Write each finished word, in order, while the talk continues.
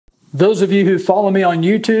Those of you who follow me on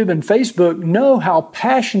YouTube and Facebook know how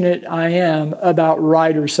passionate I am about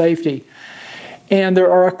rider safety. And there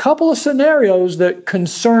are a couple of scenarios that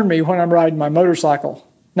concern me when I'm riding my motorcycle.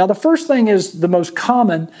 Now, the first thing is the most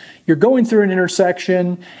common. You're going through an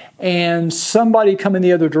intersection and somebody coming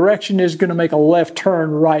the other direction is going to make a left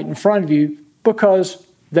turn right in front of you because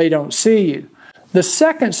they don't see you. The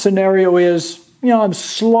second scenario is, I'm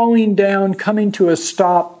slowing down, coming to a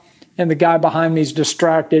stop, and the guy behind me is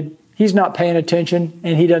distracted. He's not paying attention,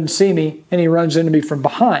 and he doesn't see me, and he runs into me from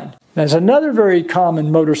behind. That's another very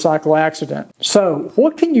common motorcycle accident. So,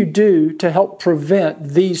 what can you do to help prevent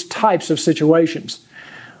these types of situations?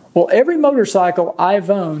 Well, every motorcycle I've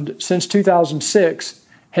owned since 2006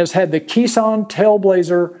 has had the Kisan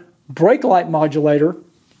tailBlazer Brake Light Modulator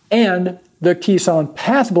and the Kisan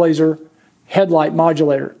pathBlazer Headlight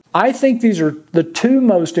Modulator. I think these are the two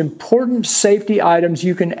most important safety items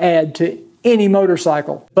you can add to any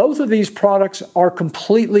motorcycle. Both of these products are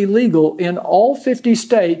completely legal in all 50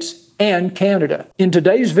 states and Canada. In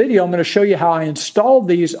today's video, I'm going to show you how I installed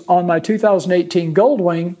these on my 2018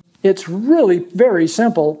 Goldwing. It's really very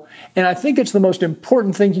simple, and I think it's the most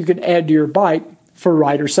important thing you can add to your bike for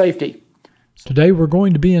rider safety. Today we're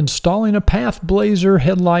going to be installing a pathBlazer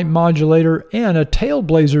headlight modulator and a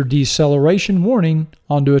tailBlazer deceleration warning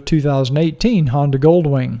onto a 2018 Honda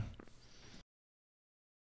Goldwing.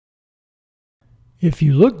 If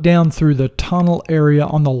you look down through the tunnel area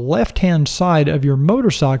on the left-hand side of your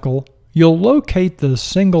motorcycle, you'll locate the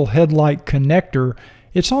single headlight connector.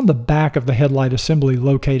 It's on the back of the headlight assembly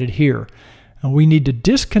located here. And we need to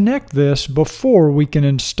disconnect this before we can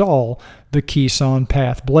install the Kisan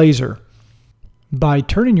pathBlazer. By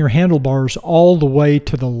turning your handlebars all the way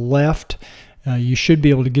to the left, you should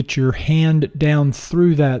be able to get your hand down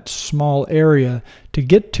through that small area to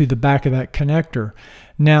get to the back of that connector.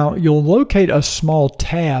 Now, you'll locate a small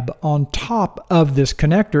tab on top of this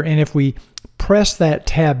connector, and if we press that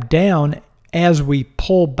tab down as we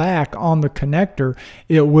pull back on the connector,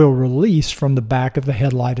 it will release from the back of the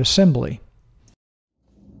headlight assembly.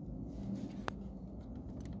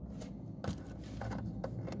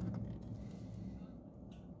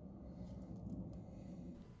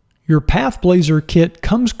 Your pathBlazer kit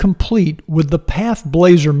comes complete with the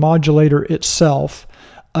pathBlazer modulator itself,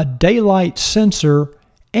 a daylight sensor,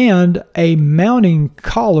 and a mounting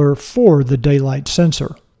collar for the daylight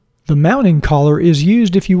sensor. The mounting collar is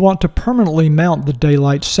used if you want to permanently mount the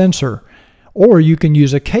daylight sensor, or you can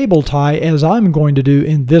use a cable tie as I'm going to do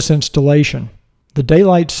in this installation. The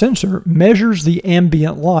daylight sensor measures the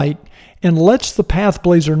ambient light and lets the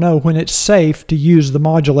pathBlazer know when it's safe to use the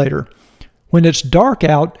modulator. When it's dark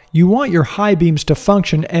out, you want your high beams to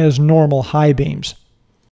function as normal high beams.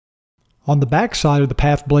 On the back side of the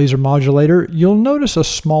pathBlazer modulator, you'll notice a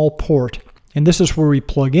small port, and this is where we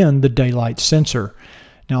plug in the daylight sensor.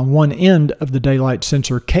 Now, on one end of the daylight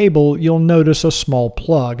sensor cable, you'll notice a small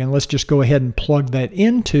plug, and let's just go ahead and plug that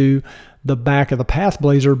into the back of the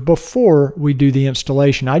pathBlazer before we do the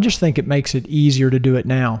installation. I just think it makes it easier to do it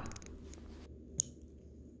now.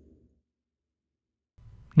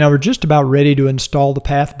 Now we're just about ready to install the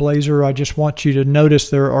pathBlazer. I just want you to notice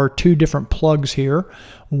there are two different plugs here.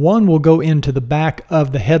 One will go into the back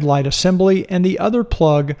of the headlight assembly, and the other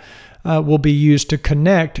plug will be used to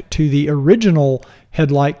connect to the original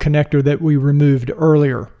headlight connector that we removed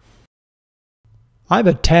earlier. I've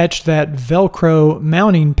attached that Velcro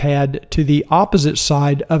mounting pad to the opposite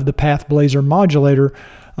side of the pathBlazer modulator,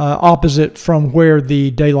 opposite from where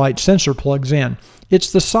the daylight sensor plugs in.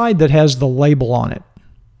 It's the side that has the label on it.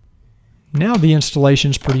 Now the installation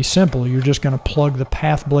is pretty simple. You're just going to plug the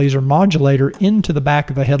pathBlazer modulator into the back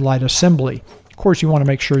of the headlight assembly. Of course, you want to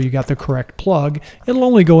make sure you got the correct plug. It'll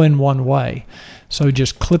only go in one way. So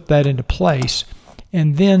just clip that into place.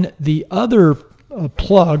 And then the other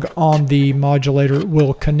plug on the modulator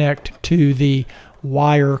will connect to the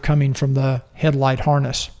wire coming from the headlight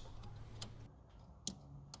harness.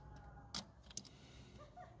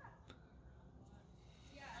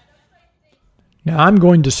 Now I'm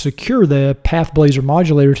going to secure the pathBlazer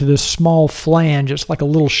modulator to this small flange. It's like a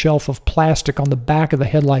little shelf of plastic on the back of the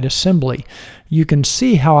headlight assembly. You can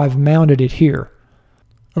see how I've mounted it here.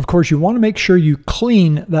 Of course, you want to make sure you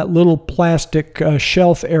clean that little plastic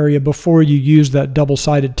shelf area before you use that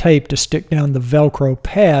double-sided tape to stick down the Velcro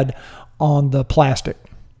pad on the plastic.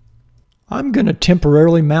 I'm going to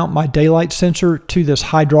temporarily mount my daylight sensor to this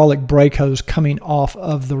hydraulic brake hose coming off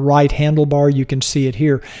of the right handlebar. You can see it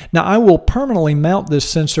here. Now I will permanently mount this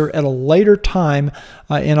sensor at a later time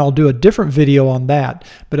and I'll do a different video on that.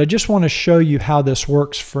 But I just want to show you how this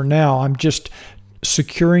works for now. I'm just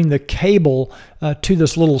securing the cable to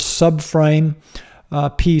this little subframe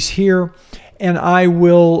piece here, and I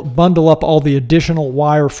will bundle up all the additional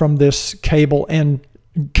wire from this cable and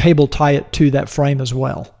cable tie it to that frame as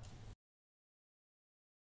well.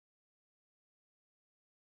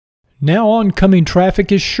 Now oncoming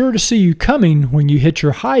traffic is sure to see you coming when you hit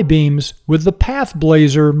your high beams with the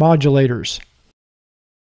pathBlazer modulators.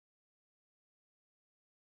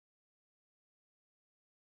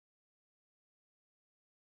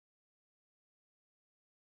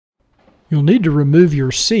 You'll need to remove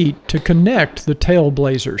your seat to connect the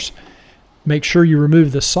tailBlazers. Make sure you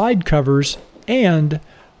remove the side covers and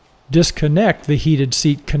disconnect the heated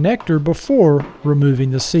seat connector before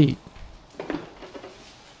removing the seat.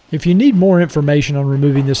 If you need more information on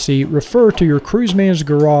removing the seat, refer to your Cruiseman's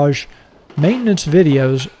Garage maintenance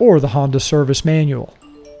videos or the Honda service manual.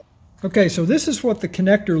 Okay, so this is what the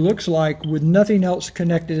connector looks like with nothing else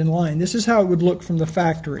connected in line. This is how it would look from the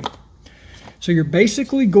factory. So you're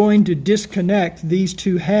basically going to disconnect these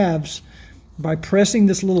two halves by pressing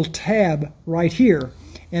this little tab right here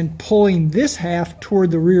and pulling this half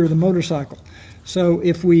toward the rear of the motorcycle. So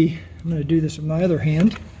I'm going to do this with my other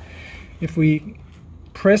hand. If we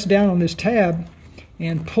press down on this tab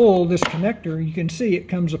and pull this connector, you can see it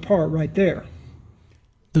comes apart right there.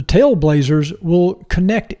 The tailBlazers will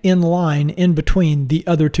connect in line in between the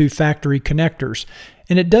other two factory connectors,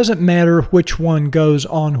 and it doesn't matter which one goes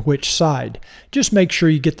on which side. Just make sure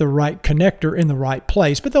you get the right connector in the right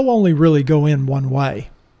place, but they'll only really go in one way.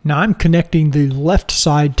 Now I'm connecting the left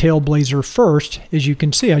side tailBlazer first. As you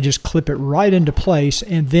can see, I just clip it right into place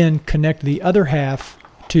and then connect the other half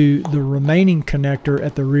to the remaining connector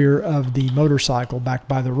at the rear of the motorcycle back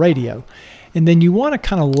by the radio. And then you want to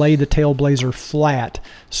kind of lay the tailBlazer flat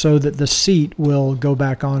so that the seat will go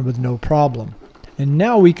back on with no problem. And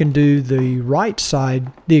now we can do the right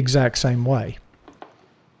side the exact same way.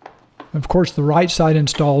 Of course, the right side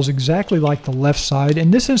installs exactly like the left side,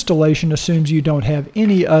 and this installation assumes you don't have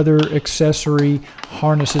any other accessory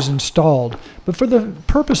harnesses installed. But for the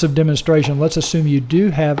purpose of demonstration, let's assume you do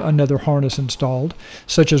have another harness installed,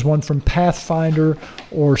 such as one from Pathfinder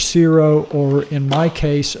or Ciro, or in my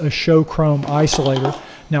case, a show chrome isolator.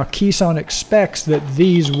 Now, Kisan expects that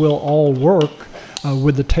these will all work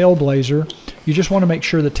with the tailBlazer. You just want to make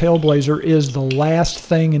sure the tailBlazer is the last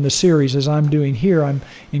thing in the series. As I'm doing here, I'm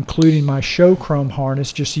including my show chrome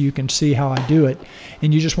harness just so you can see how I do it.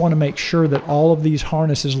 And you just want to make sure that all of these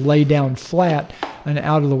harnesses lay down flat and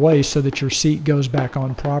out of the way so that your seat goes back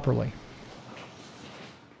on properly.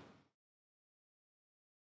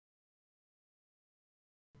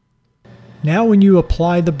 Now when you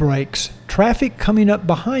apply the brakes, traffic coming up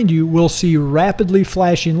behind you will see rapidly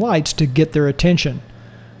flashing lights to get their attention.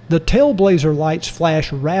 The tailBlazer lights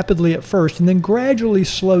flash rapidly at first and then gradually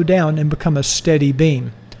slow down and become a steady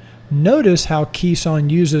beam. Notice how Kisan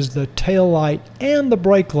uses the tail light and the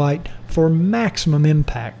brake light for maximum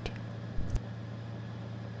impact.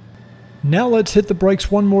 Now let's hit the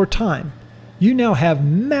brakes one more time. You now have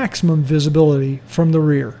maximum visibility from the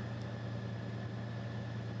rear.